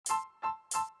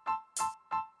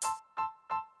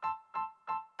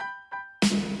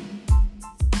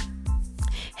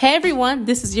Hey everyone,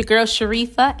 this is your girl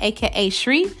Sharifa, aka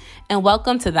Shree, and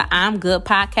welcome to the I'm Good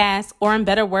podcast, or in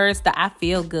better words, the I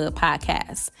Feel Good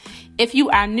podcast. If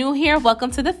you are new here, welcome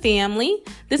to the family.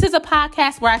 This is a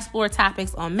podcast where I explore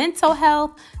topics on mental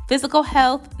health, physical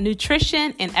health,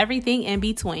 nutrition, and everything in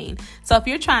between. So if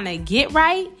you're trying to get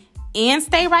right and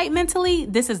stay right mentally,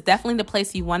 this is definitely the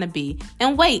place you want to be.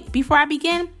 And wait, before I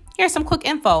begin, here's some quick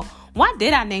info. Why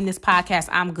did I name this podcast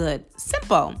I'm Good?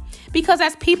 Simple. Because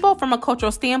as people from a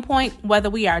cultural standpoint, whether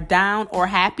we are down or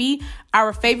happy,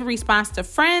 our favorite response to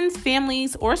friends,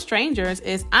 families, or strangers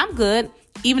is I'm good,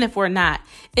 even if we're not.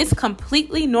 It's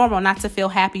completely normal not to feel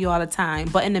happy all the time,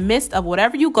 but in the midst of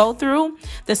whatever you go through,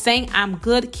 the saying I'm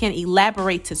good can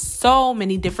elaborate to so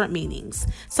many different meanings.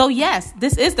 So yes,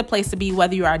 this is the place to be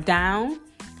whether you are down,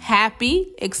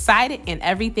 happy, excited, and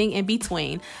everything in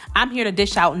between. I'm here to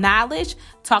dish out knowledge,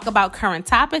 talk about current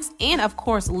topics, and of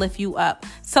course, lift you up.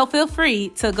 So feel free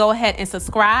to go ahead and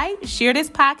subscribe, share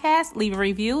this podcast, leave a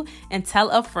review, and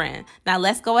tell a friend. Now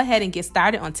let's go ahead and get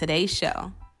started on today's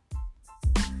show.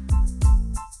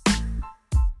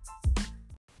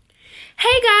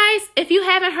 Hey guys, if you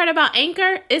haven't heard about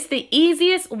Anchor, it's the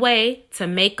easiest way to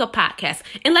make a podcast.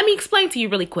 And let me explain to you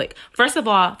really quick. First of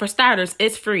all, for starters,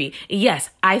 it's free.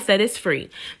 Yes, I said it's free.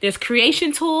 There's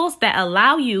creation tools that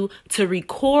allow you to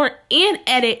record and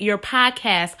edit your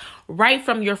podcast right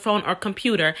from your phone or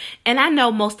computer. And I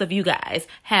know most of you guys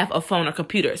have a phone or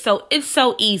computer, so it's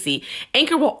so easy.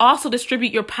 Anchor will also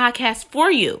distribute your podcast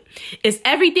for you. It's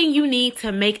everything you need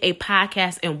to make a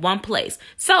podcast in one place.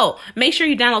 So make sure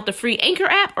you download the free Anchor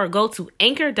app or go to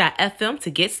anchor.fm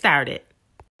to get started.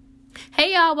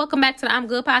 Hey y'all, welcome back to the I'm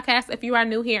Good podcast. If you are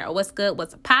new here, what's good,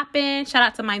 what's poppin'? Shout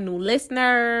out to my new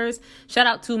listeners. Shout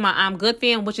out to my I'm Good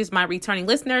fam, which is my returning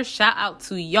listeners. Shout out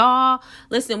to y'all.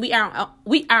 Listen, we are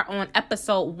on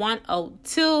episode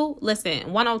 102.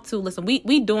 Listen,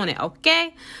 we doing it,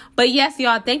 okay? But yes,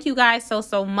 y'all, thank you guys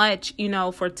so much,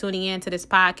 for tuning in to this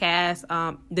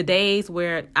podcast. The days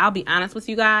where, I'll be honest with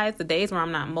you guys, the days where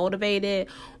I'm not motivated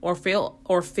or feel,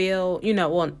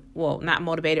 not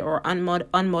motivated or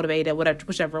unmotivated,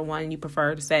 whichever one you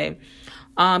prefer to say.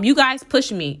 You guys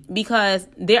push me because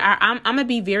I'm going to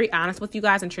be very honest with you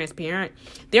guys and transparent.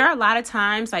 There are a lot of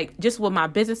times, like just with my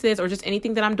businesses or just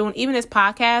anything that I'm doing, even this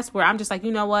podcast, where I'm just like,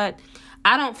 you know what?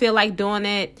 I don't feel like doing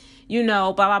it,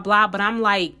 blah, blah, blah. But I'm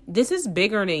like, this is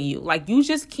bigger than you. Like, you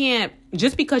just can't,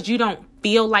 just because you don't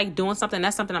feel like doing something,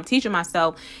 that's something I'm teaching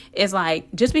myself, is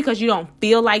like, just because you don't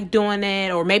feel like doing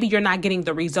it, or maybe you're not getting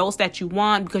the results that you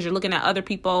want because you're looking at other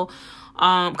people.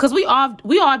 Because we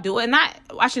all do it. And I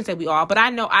shouldn't say we all, but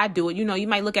I know I do it. You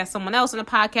might look at someone else in a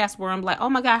podcast where I'm like, oh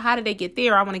my God, how did they get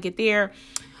there? I want to get there.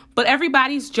 But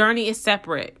everybody's journey is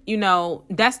separate.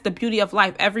 That's the beauty of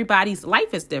life. Everybody's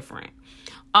life is different.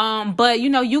 But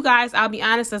you guys, I'll be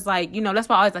honest, it's like, that's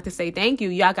why I always like to say thank you.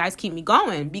 Y'all guys keep me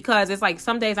going, because it's like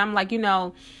some days I'm like,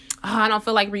 I don't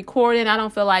feel like recording. I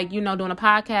don't feel like, doing a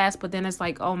podcast. But then it's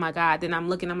like, oh my God. Then I'm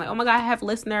like, oh my God, I have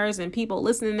listeners and people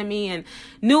listening to me, and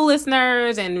new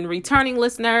listeners and returning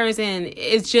listeners. And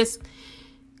it's just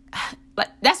like,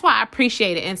 that's why I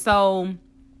appreciate it. And so,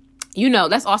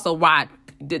 that's also why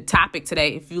the topic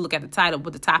today, if you look at the title,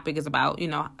 what the topic is about,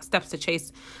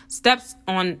 steps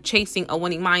on chasing a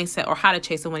winning mindset, or how to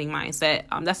chase a winning mindset.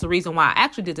 That's the reason why I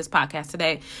actually did this podcast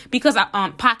today, because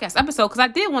podcast episode, because I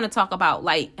did want to talk about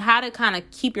like how to kind of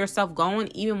keep yourself going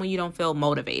even when you don't feel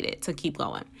motivated to keep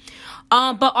going.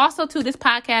 But also too, this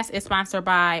podcast is sponsored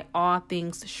by All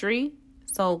Things Shree.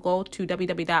 So go to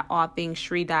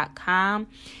www.allthingsshree.com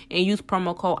and use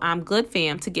promo code I'm Good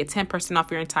Fam to get 10%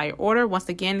 off your entire order. Once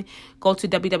again, go to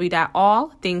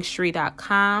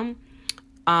www.allthingsshree.com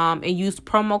and use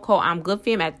promo code I'm Good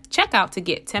Fam at checkout to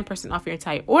get 10% off your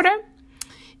entire order.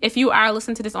 If you are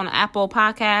listening to this on Apple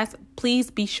Podcast,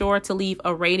 please be sure to leave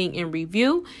a rating and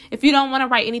review. If you don't want to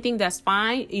write anything, that's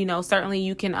fine. Certainly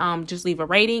you can just leave a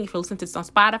rating. If you're listening to this on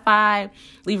Spotify,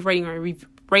 leave a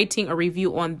rating or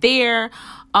review on there.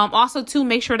 Also, too,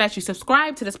 make sure that you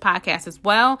subscribe to this podcast as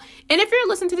well. And if you're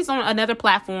listening to this on another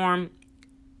platform,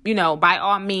 by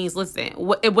all means, listen,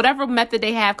 whatever method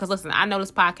they have, because listen, I know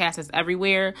this podcast is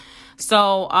everywhere.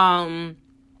 So,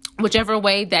 whichever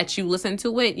way that you listen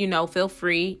to it, feel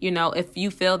free, if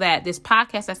you feel that this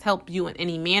podcast has helped you in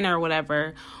any manner or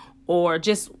whatever, or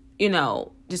just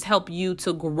help you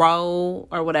to grow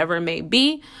or whatever it may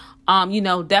be,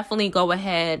 definitely go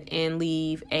ahead and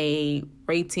leave a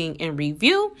rating and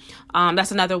review.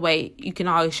 That's another way you can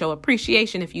always show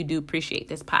appreciation if you do appreciate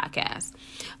this podcast.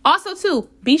 Also, too,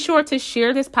 be sure to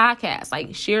share this podcast.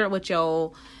 Like, share it with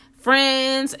your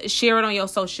friends, share it on your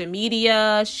social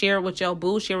media, share it with your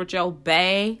boo, share it with your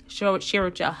bae, share it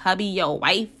with your hubby, your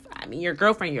wife, your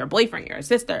girlfriend, your boyfriend, your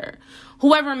sister,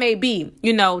 whoever it may be.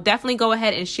 Definitely go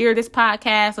ahead and share this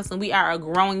podcast. Listen, we are a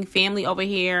growing family over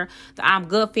here. The I'm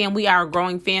Good fam, we are a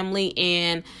growing family,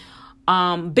 and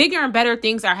bigger and better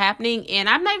things are happening. And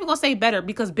I'm not even gonna say better,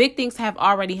 because big things have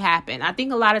already happened. I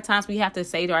think a lot of times we have to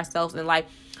say to ourselves in life,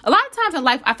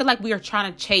 I feel like we are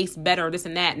trying to chase better, this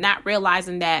and that, not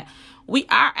realizing that we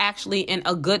are actually in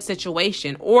a good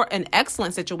situation or an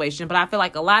excellent situation. But I feel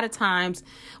like a lot of times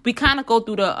we kind of go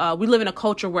through we live in a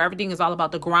culture where everything is all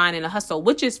about the grind and the hustle,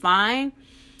 which is fine.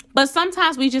 But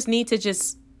sometimes we just need to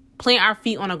just plant our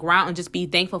feet on the ground and just be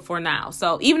thankful for now.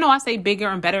 So even though I say bigger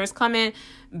and better is coming,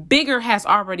 bigger has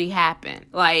already happened.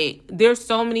 Like, there's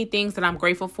so many things that I'm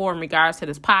grateful for in regards to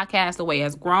this podcast, the way it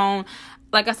has grown.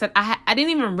 Like I said, I didn't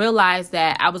even realize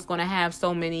that I was going to have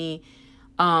so many,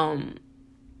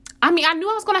 I knew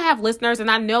I was going to have listeners, and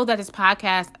I know that this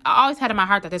podcast, I always had in my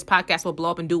heart that this podcast will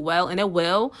blow up and do well, and it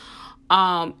will.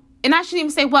 And I shouldn't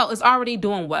even say, well, it's already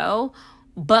doing well.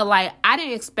 But I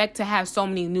didn't expect to have so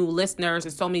many new listeners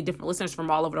and so many different listeners from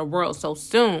all over the world so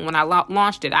soon when I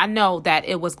launched it. I know that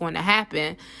it was going to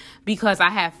happen because I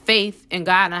have faith in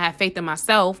God and I have faith in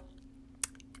myself.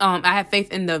 I have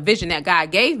faith in the vision that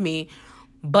God gave me.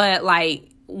 But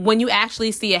when you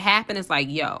actually see it happen, it's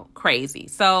crazy.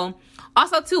 So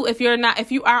also too, if you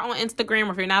are on Instagram,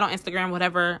 or if you're not on Instagram,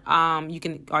 whatever, you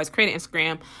can always create an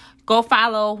Instagram. Go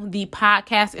follow the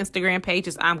podcast Instagram page.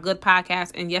 It's I'm Good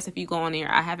Podcast. And yes, if you go on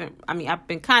there, I've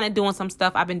been kind of doing some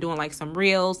stuff. I've been doing some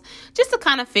reels just to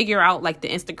kind of figure out the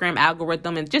Instagram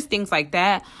algorithm and just things like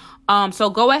that. So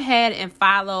go ahead and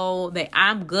follow the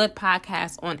I'm Good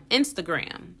Podcast on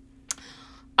Instagram.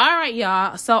 All right,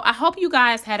 y'all. So I hope you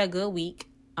guys had a good week.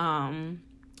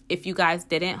 If you guys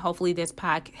didn't, hopefully this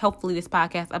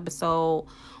podcast episode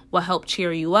will help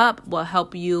cheer you up, will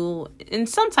help you in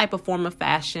some type of form of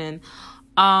fashion.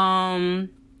 And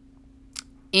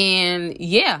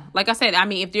yeah, like I said,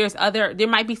 if there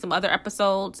might be some other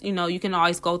episodes, you can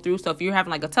always go through. So if you're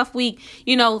having a tough week,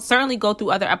 certainly go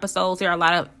through other episodes. There are a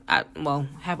lot of,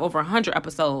 have over 100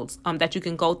 episodes, that you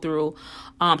can go through,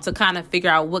 to kind of figure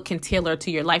out what can tailor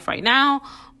to your life right now.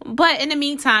 But in the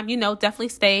meantime, definitely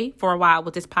stay for a while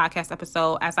with this podcast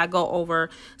episode as I go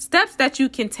over steps that you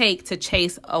can take to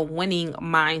chase a winning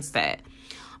mindset.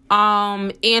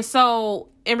 And so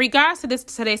in regards to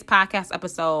today's podcast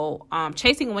episode,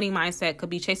 chasing a winning mindset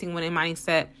could be chasing a winning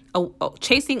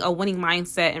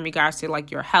mindset in regards to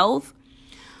your health,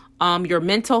 your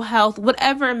mental health,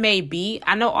 whatever it may be.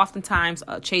 I know oftentimes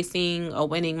chasing a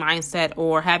winning mindset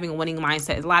or having a winning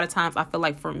mindset, a lot of times I feel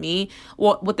like for me,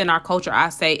 within our culture, I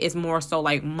say is more so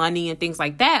money and things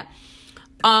like that.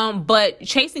 But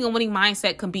chasing a winning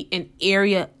mindset can be an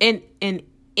area in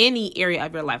any area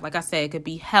of your life. Like I said, it could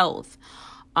be health.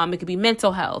 It could be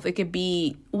mental health. It could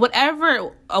be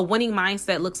whatever a winning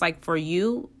mindset looks like for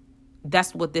you.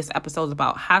 That's what this episode is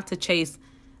about, how to chase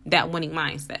that winning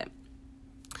mindset.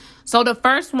 So the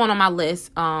first one on my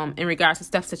list, in regards to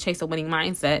steps to chase a winning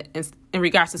mindset, in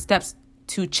regards to steps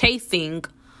to chasing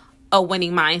a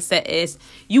winning mindset, is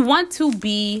you want to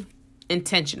be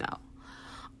intentional.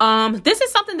 This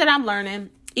is something that I'm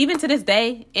learning even to this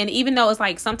day. And even though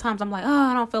it's sometimes I'm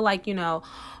I don't feel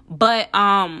but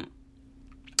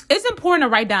it's important to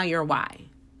write down your why.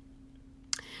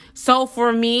 So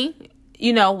for me,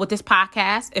 with this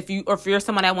podcast, if you're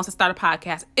someone that wants to start a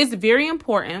podcast, it's very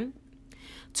important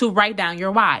to write down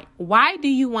your why. Why do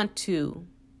you want to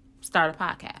start a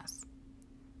podcast?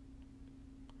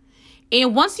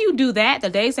 And once you do that, the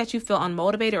days that you feel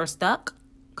unmotivated or stuck,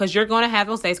 because you're going to have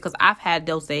those days, because I've had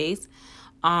those days.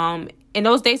 In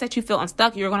those days that you feel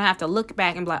unstuck, you're going to have to look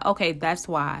back and be okay, that's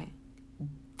why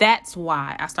I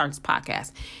started this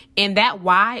podcast. And that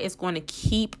why is going to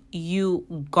keep you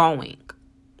going.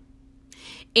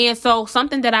 And so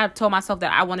something that I've told myself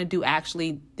that I want to do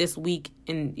actually this week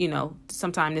and,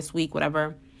 sometime this week,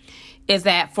 whatever, is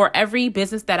that for every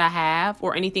business that I have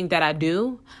or anything that I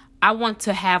do, I want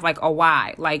to have a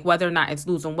why, whether or not it's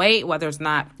losing weight, whether it's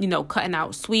not, cutting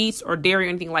out sweets or dairy or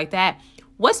anything like that.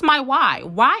 What's my why?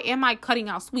 Why am I cutting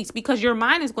out sweets? Because your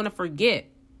mind is going to forget.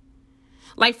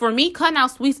 For me, cutting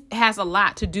out sweets has a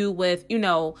lot to do with,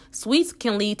 sweets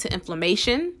can lead to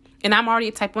inflammation. And I'm already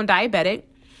a type 1 diabetic.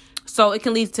 So it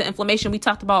can lead to inflammation. We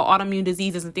talked about autoimmune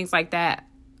diseases and things like that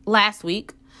last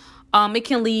week. It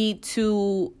can lead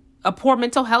to a poor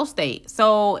mental health state.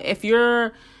 So if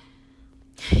you're,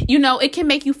 it can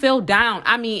make you feel down.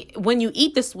 When you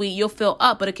eat the sweet, you'll feel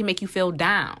up, but it can make you feel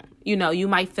down. You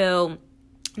might feel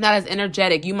not as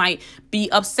energetic. You might be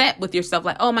upset with yourself,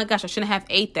 like, oh my gosh, I shouldn't have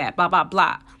ate that, blah, blah,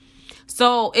 blah.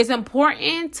 So it's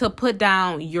important to put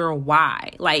down your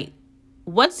why. Like,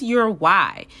 what's your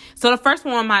why? So the first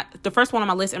one on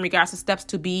my list in regards to steps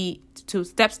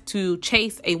to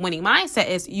chase a winning mindset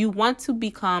is you want to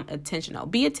become intentional.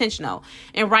 Be intentional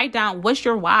and write down what's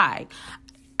your why.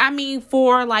 I mean,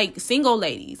 for like single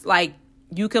ladies, like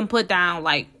you can put down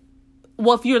like,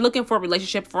 well, if you're looking for a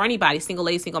relationship, for anybody, single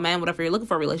lady, single man, whatever you're looking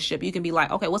for a relationship, you can be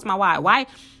like, okay, what's my why?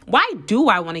 Why do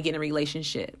I want to get in a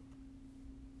relationship?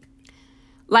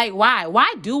 Like, why?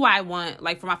 Why do I want,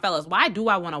 like for my fellas, why do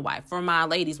I want a wife? For my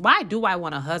ladies, why do I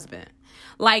want a husband?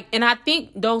 Like, and I think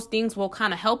those things will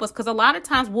kind of help us because a lot of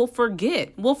times we'll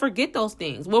forget those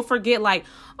things. We'll forget like,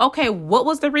 okay, what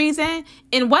was the reason?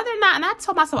 And whether or not, and I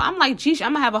told myself, I'm like, geez,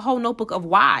 I'm gonna have a whole notebook of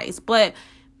whys, but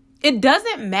it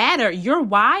doesn't matter. Your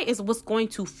why is what's going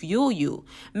to fuel you.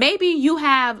 Maybe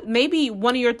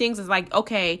one of your things is like,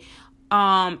 okay,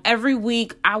 every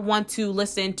week I want to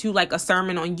listen to like a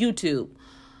sermon on YouTube.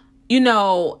 You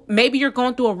know, maybe you're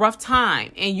going through a rough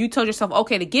time and you told yourself,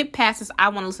 okay, to get past this, I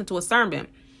want to listen to a sermon.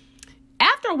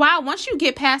 After a while, once you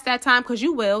get past that time, because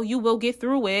you will get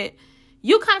through it,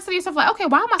 you kind of say to yourself like, okay,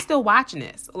 why am I still watching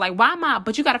this? Like, why am I?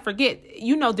 But you got to forget,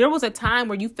 you know, there was a time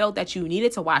where you felt that you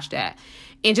needed to watch that.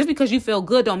 And just because you feel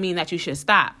good don't mean that you should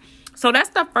stop. So that's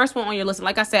the first one on your list.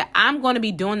 Like I said, I'm going to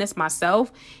be doing this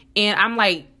myself. And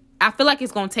I feel like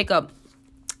it's going to take up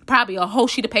probably a whole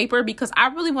sheet of paper because I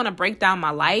really want to break down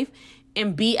my life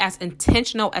and be as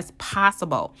intentional as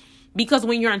possible. Because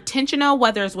when you're intentional,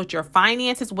 whether it's with your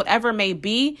finances, whatever it may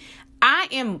be,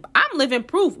 I'm living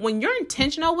proof. When you're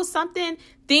intentional with something,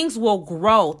 things will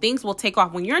grow. Things will take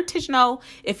off. When you're intentional,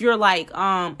 if you're like,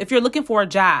 if you're looking for a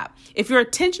job, if you're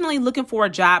intentionally looking for a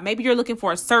job, maybe you're looking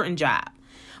for a certain job.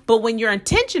 But when you're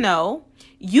intentional,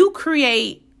 you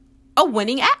create a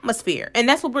winning atmosphere. And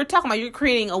that's what we're talking about. You're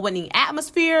creating a winning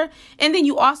atmosphere. And then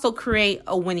you also create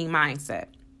a winning mindset.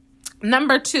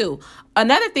 Number 2,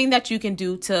 another thing that you can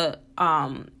do to,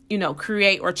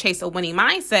 create or chase a winning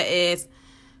mindset is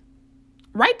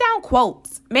write down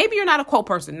quotes. Maybe you're not a quote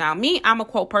person. Now, me, I'm a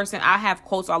quote person. I have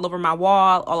quotes all over my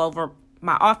wall, all over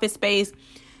my office space.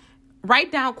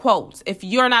 Write down quotes. If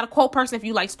you're not a quote person, if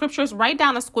you like scriptures, write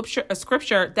down a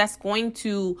scripture that's going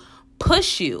to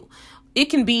push you. It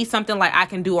can be something like, I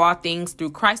can do all things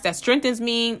through Christ that strengthens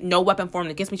me. No weapon formed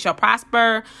against me shall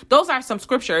prosper. Those are some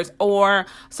scriptures. Or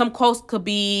some quotes could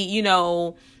be,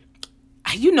 guys,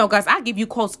 I give you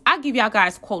quotes. I give y'all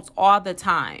guys quotes all the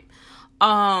time.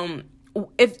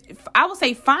 If I would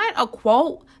say find a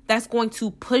quote that's going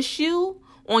to push you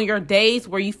on your days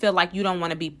where you feel like you don't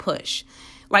want to be pushed.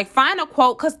 Like, find a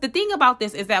quote, because the thing about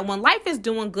this is that when life is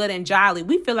doing good and jolly,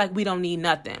 we feel like we don't need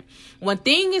nothing. When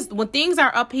things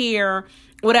are up here,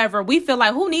 whatever, we feel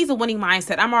like, who needs a winning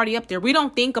mindset? I'm already up there. We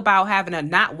don't think about having a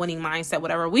not winning mindset,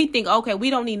 whatever. We think, okay, we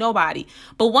don't need nobody.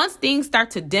 But once things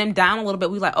start to dim down a little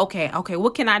bit, we like, okay,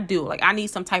 what can I do? Like, I need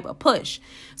some type of push.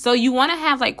 So you want to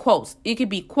have like quotes. It could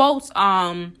be quotes.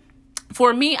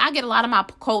 For me, I get a lot of my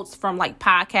quotes from like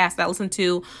podcasts that I listen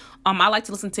to. I like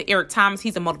to listen to Eric Thomas.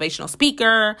 He's a motivational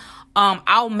speaker.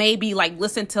 I'll maybe like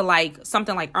listen to like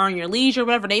something like Earn Your Leisure,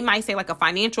 whatever. They might say like a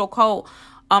financial quote.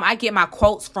 I get my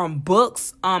quotes from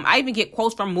books. I even get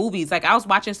quotes from movies. Like, I was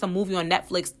watching some movie on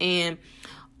Netflix and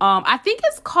I think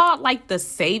it's called like The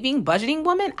Saving Budgeting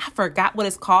Woman. I forgot what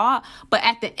it's called. But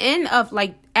at the end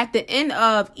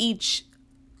of each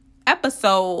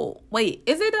episode, wait,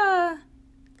 is it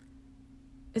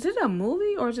a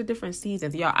movie or is it different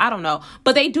seasons? Y'all, I don't know.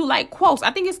 But they do like quotes.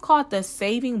 I think it's called The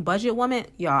Saving Budget Woman.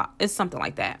 Y'all, it's something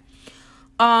like that.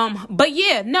 But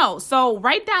yeah, no. So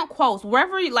write down quotes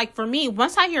wherever you like. For me,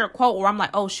 once I hear a quote or I'm like,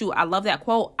 oh shoot, I love that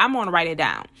quote, I'm going to write it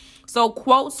down. So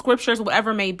quotes, scriptures,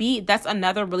 whatever it may be, that's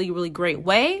another really, really great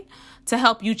way to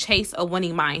help you chase a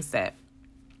winning mindset.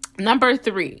 Number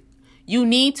 3, you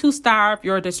need to starve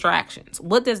your distractions.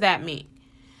 What does that mean?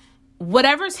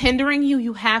 Whatever's hindering you,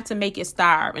 you have to make it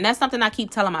starve. And that's something I keep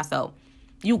telling myself.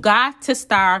 You got to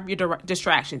starve your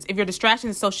distractions. If your distraction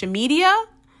is social media,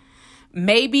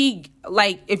 maybe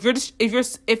like if your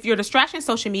distraction is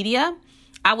social media,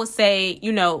 I would say,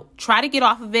 try to get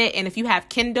off of it. And if you have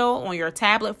Kindle on your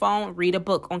tablet phone, read a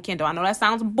book on Kindle. I know that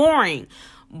sounds boring,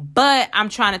 but I'm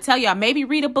trying to tell y'all, maybe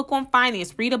read a book on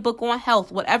finance, read a book on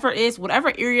health, whatever it is,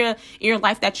 whatever area in your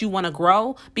life that you want to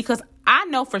grow. Because I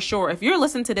know for sure, if you're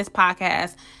listening to this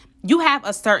podcast, you have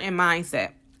a certain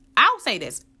mindset. I'll say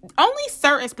this. Only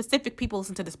certain specific people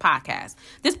listen to this podcast.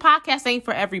 This podcast ain't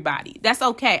for everybody. That's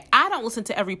okay. I don't listen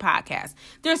to every podcast.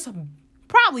 There's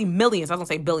probably millions, I was gonna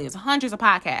say billions, hundreds of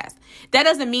podcasts. That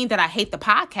doesn't mean that I hate the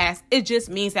podcast. It just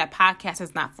means that podcast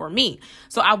is not for me.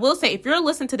 So I will say, if you're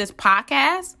listening to this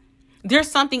podcast,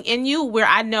 there's something in you where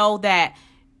I know that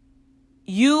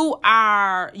you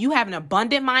have an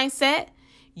abundant mindset,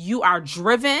 you are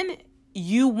driven,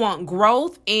 you want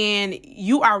growth, and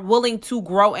you are willing to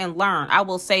grow and learn. I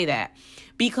will say that.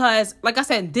 Because, like I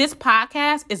said, this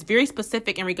podcast is very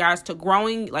specific in regards to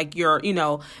growing, like your,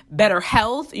 better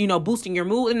health, boosting your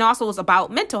mood. And also it's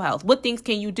about mental health. What things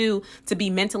can you do to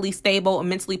be mentally stable and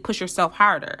mentally push yourself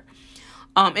harder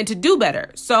and to do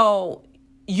better? So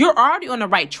you're already on the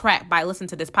right track by listening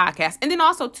to this podcast. And then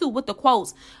also, too, with the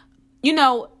quotes,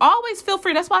 always feel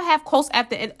free. That's why I have quotes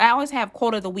at the end. I always have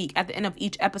quote of the week at the end of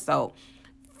each episode.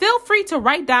 Feel free to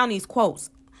write down these quotes.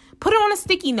 Put it on a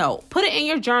sticky note. Put it in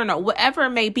your journal, whatever it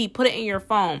may be. Put it in your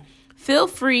phone. Feel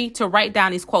free to write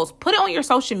down these quotes. Put it on your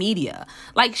social media.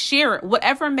 Like, share it.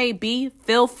 Whatever it may be,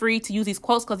 feel free to use these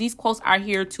quotes because these quotes are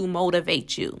here to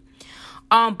motivate you.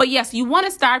 But yes, you want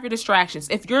to starve your distractions.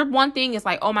 If your one thing is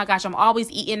like, oh my gosh, I'm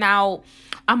always eating out.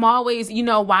 I'm always,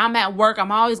 while I'm at work,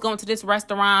 I'm always going to this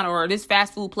restaurant or this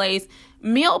fast food place.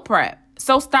 Meal prep.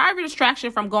 So starve your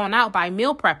distraction from going out by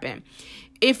meal prepping.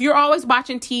 If you're always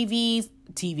watching TVs.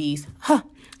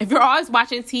 If you're always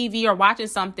watching TV or watching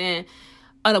something,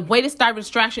 a way to start with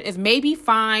distraction is maybe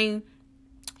find,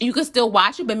 you can still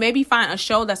watch it, but maybe find a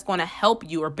show that's going to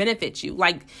help you or benefit you.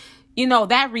 Like,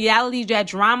 that reality, that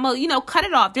drama, cut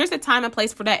it off. There's a time and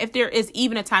place for that. If there is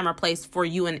even a time or place for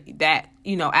you in that,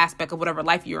 aspect of whatever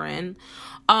life you're in.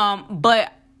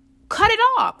 But cut it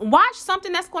off. Watch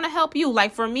something that's going to help you.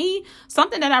 Like for me,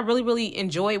 something that I really, really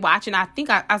enjoy watching. I think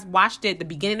I watched it at the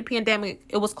beginning of the pandemic.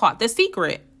 It was called The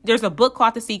Secret. There's a book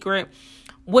called The Secret,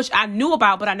 which I knew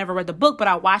about, but I never read the book, but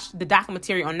I watched the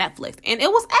documentary on Netflix and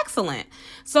it was excellent.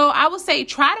 So I would say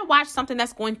try to watch something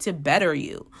that's going to better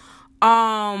you.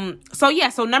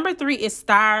 So number 3 is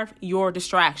starve your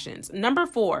distractions. Number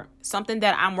 4, something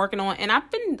that I'm working on and I've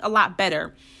been a lot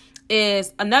better,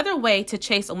 is another way to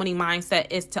chase a winning mindset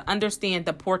is to understand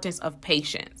the importance of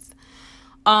patience.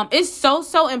 It's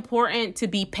so important to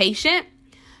be patient.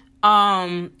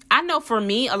 I know for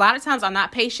me, a lot of times I'm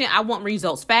not patient. I want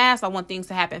results fast. I want things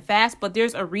to happen fast, but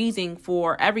there's a reason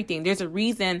for everything. There's a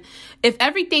reason. If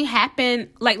everything happened,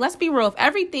 like, let's be real. If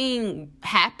everything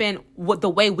happened with the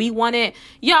way we want it,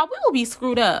 y'all, we will be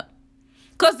screwed up.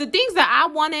 Because the things that I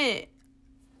wanted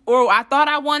or I thought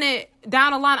I wanted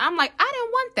down the line, I'm like, I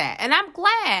didn't want that. And I'm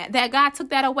glad that God took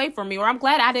that away from me, or I'm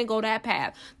glad I didn't go that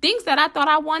path. Things that I thought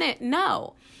I wanted,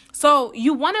 no. So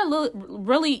you want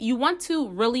to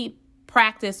really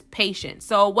practice patience.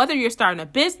 So whether you're starting a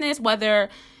business, whether,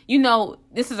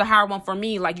 this is a hard one for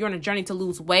me, like you're on a journey to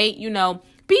lose weight,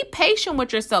 be patient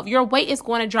with yourself. Your weight is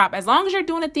going to drop. As long as you're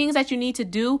doing the things that you need to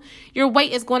do, your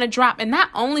weight is going to drop. And not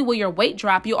only will your weight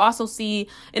drop, you'll also see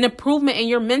an improvement in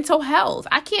your mental health.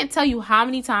 I can't tell you how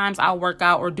many times I'll work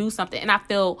out or do something and I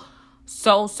feel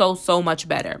so much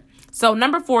better. So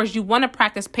number 4 is you want to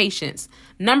practice patience.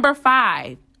 Number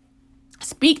 5,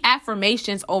 speak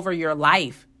affirmations over your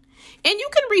life. And you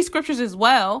can read scriptures as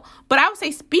well, but I would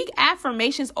say speak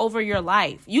affirmations over your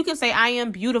life. You can say, I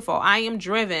am beautiful. I am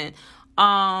driven.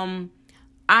 I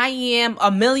am a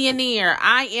millionaire.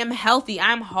 I am healthy.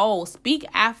 I'm whole. Speak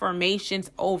affirmations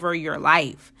over your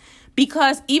life.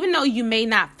 Because even though you may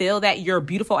not feel that you're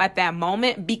beautiful at that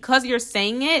moment, because you're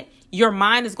saying it, your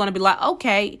mind is going to be like,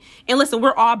 okay. And listen,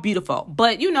 we're all beautiful.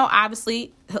 But,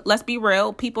 obviously, let's be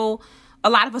real. People, a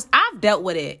lot of us, I've dealt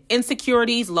with it.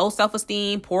 Insecurities, low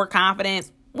self-esteem, poor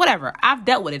confidence, whatever. I've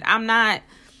dealt with it. I'm not,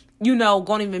 going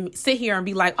to even sit here and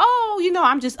be like, oh,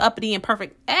 I'm just uppity and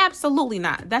perfect. Absolutely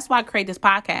not. That's why I create this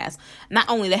podcast. Not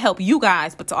only to help you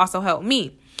guys, but to also help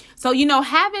me. So,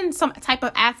 having some type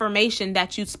of affirmation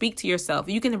that you speak to yourself.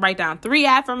 You can write down 3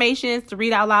 affirmations to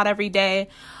read out loud every day.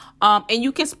 And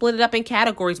you can split it up in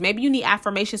categories. Maybe you need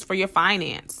affirmations for your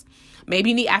finance.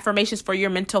 Maybe you need affirmations for your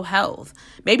mental health.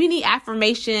 Maybe you need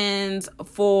affirmations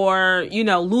for,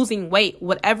 losing weight,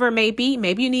 whatever it may be.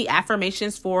 Maybe you need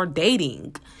affirmations for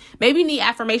dating. Maybe you need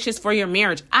affirmations for your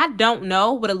marriage. I don't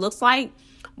know what it looks like,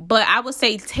 but I would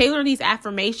say tailor these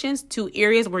affirmations to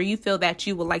areas where you feel that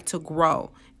you would like to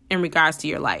grow in regards to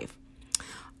your life.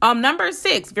 Number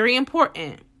 6, very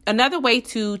important. Another way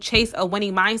to chase a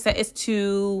winning mindset is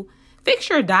to fix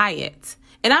your diet.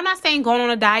 And I'm not saying going on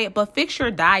a diet, but fix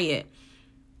your diet.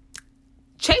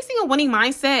 Chasing a winning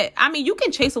mindset, you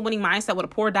can chase a winning mindset with a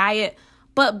poor diet,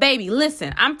 but baby,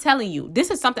 listen, I'm telling you,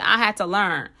 this is something I had to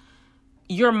learn.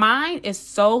 Your mind is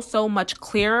so much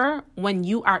clearer when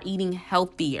you are eating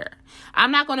healthier. I'm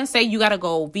not going to say you got to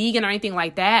go vegan or anything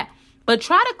like that, But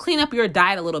try to clean up your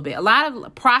diet a little bit. A lot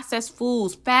of processed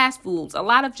foods, fast foods, a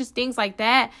lot of just things like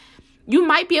that. You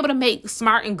might be able to make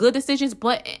smart and good decisions,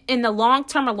 but in the long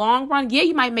term or long run, yeah,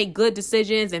 you might make good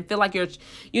decisions and feel like you're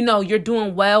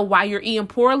doing well while you're eating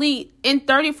poorly. In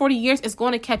 30, 40 years, it's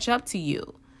going to catch up to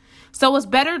you. So it's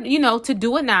better, to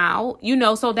do it now,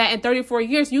 so that in 30, 40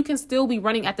 years, you can still be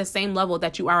running at the same level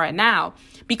that you are at now,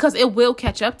 because it will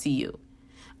catch up to you.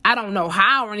 I don't know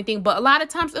how or anything, but a lot of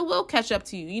times it will catch up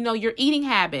to you. Your eating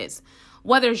habits,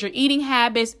 whether it's your eating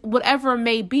habits, whatever it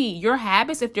may be, your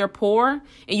habits, if they're poor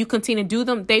and you continue to do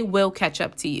them, they will catch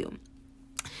up to you.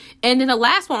 And then the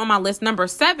last one on my list, number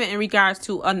 7, in regards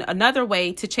to another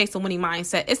way to chase a winning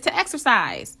mindset, is to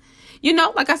exercise.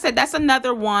 Like I said, that's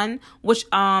another one which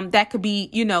that could be,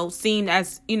 seen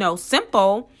as,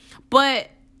 simple, but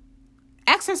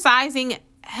exercising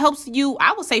helps you.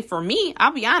 I would say for me,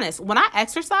 I'll be honest, when I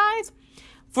exercise,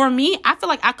 for me, I feel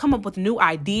like I come up with new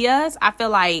ideas. I feel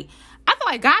like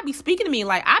God be speaking to me.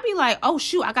 Like, I be like, oh,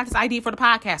 shoot, I got this idea for the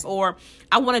podcast, or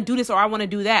I want to do this, or I want to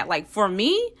do that. Like, for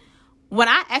me, when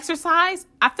I exercise,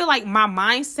 I feel like my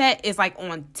mindset is like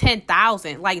on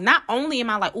 10,000. Like, not only am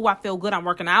I like, oh, I feel good, I'm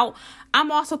working out, I'm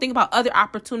also thinking about other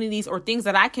opportunities or things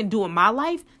that I can do in my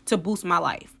life to boost my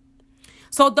life.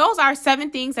 So those are 7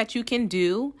 things that you can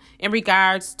do in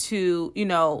regards to,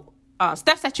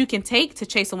 steps that you can take to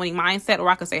chase a winning mindset, or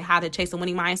I could say how to chase a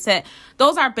winning mindset.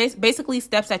 Those are basically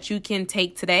steps that you can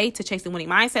take today to chase a winning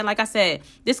mindset. Like I said,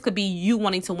 this could be you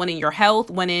wanting to win in your health,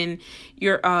 win in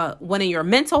your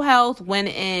mental health, win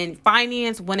in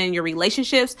finance, win in your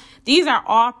relationships. These are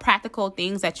all practical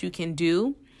things that you can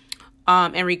do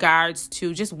in regards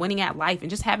to just winning at life and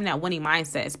just having that winning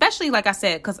mindset. Especially, like I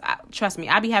said, because trust me,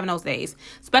 I be having those days,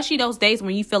 especially those days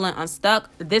when you feeling unstuck.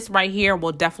 This right here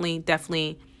will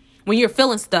definitely, when you're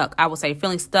feeling stuck, I would say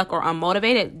feeling stuck or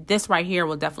unmotivated, this right here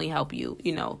will definitely help you,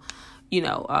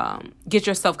 get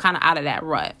yourself kind of out of that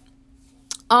rut.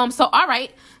 So, all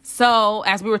right. So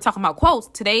as we were talking about quotes,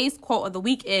 today's quote of the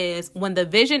week is, when the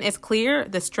vision is clear,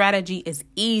 the strategy is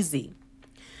easy.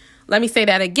 Let me say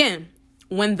that again.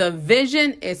 When the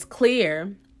vision is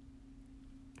clear,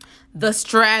 the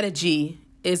strategy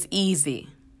is easy.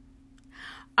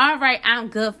 All right, I'm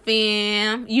good,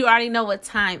 fam. You already know what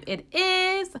time it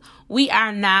is. We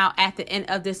are now at the end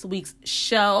of this week's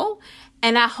show,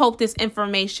 and I hope this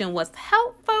information was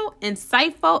helpful,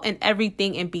 insightful, and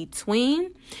everything in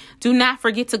between. Do not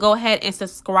forget to go ahead and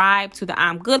subscribe to the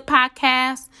I'm Good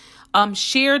podcast.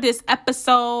 Share this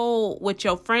episode with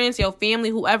your friends, your family,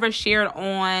 whoever shared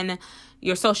on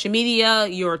your social media,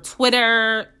 your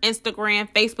Twitter, Instagram,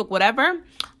 Facebook, whatever,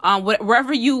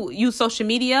 wherever you use social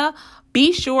media.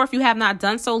 Be sure, if you have not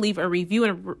done so, leave a review.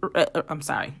 And I'm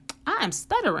sorry, I am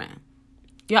stuttering.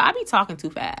 Yo, I be talking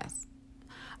too fast.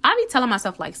 I be telling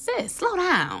myself like, sis, slow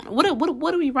down. What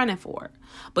are we running for?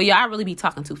 But yeah, I really be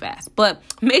talking too fast. But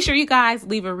make sure you guys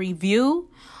leave a review.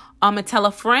 And tell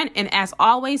a friend. And as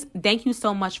always, thank you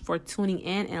so much for tuning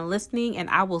in and listening. And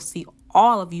I will see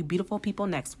all of you beautiful people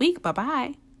next week.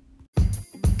 Bye-bye.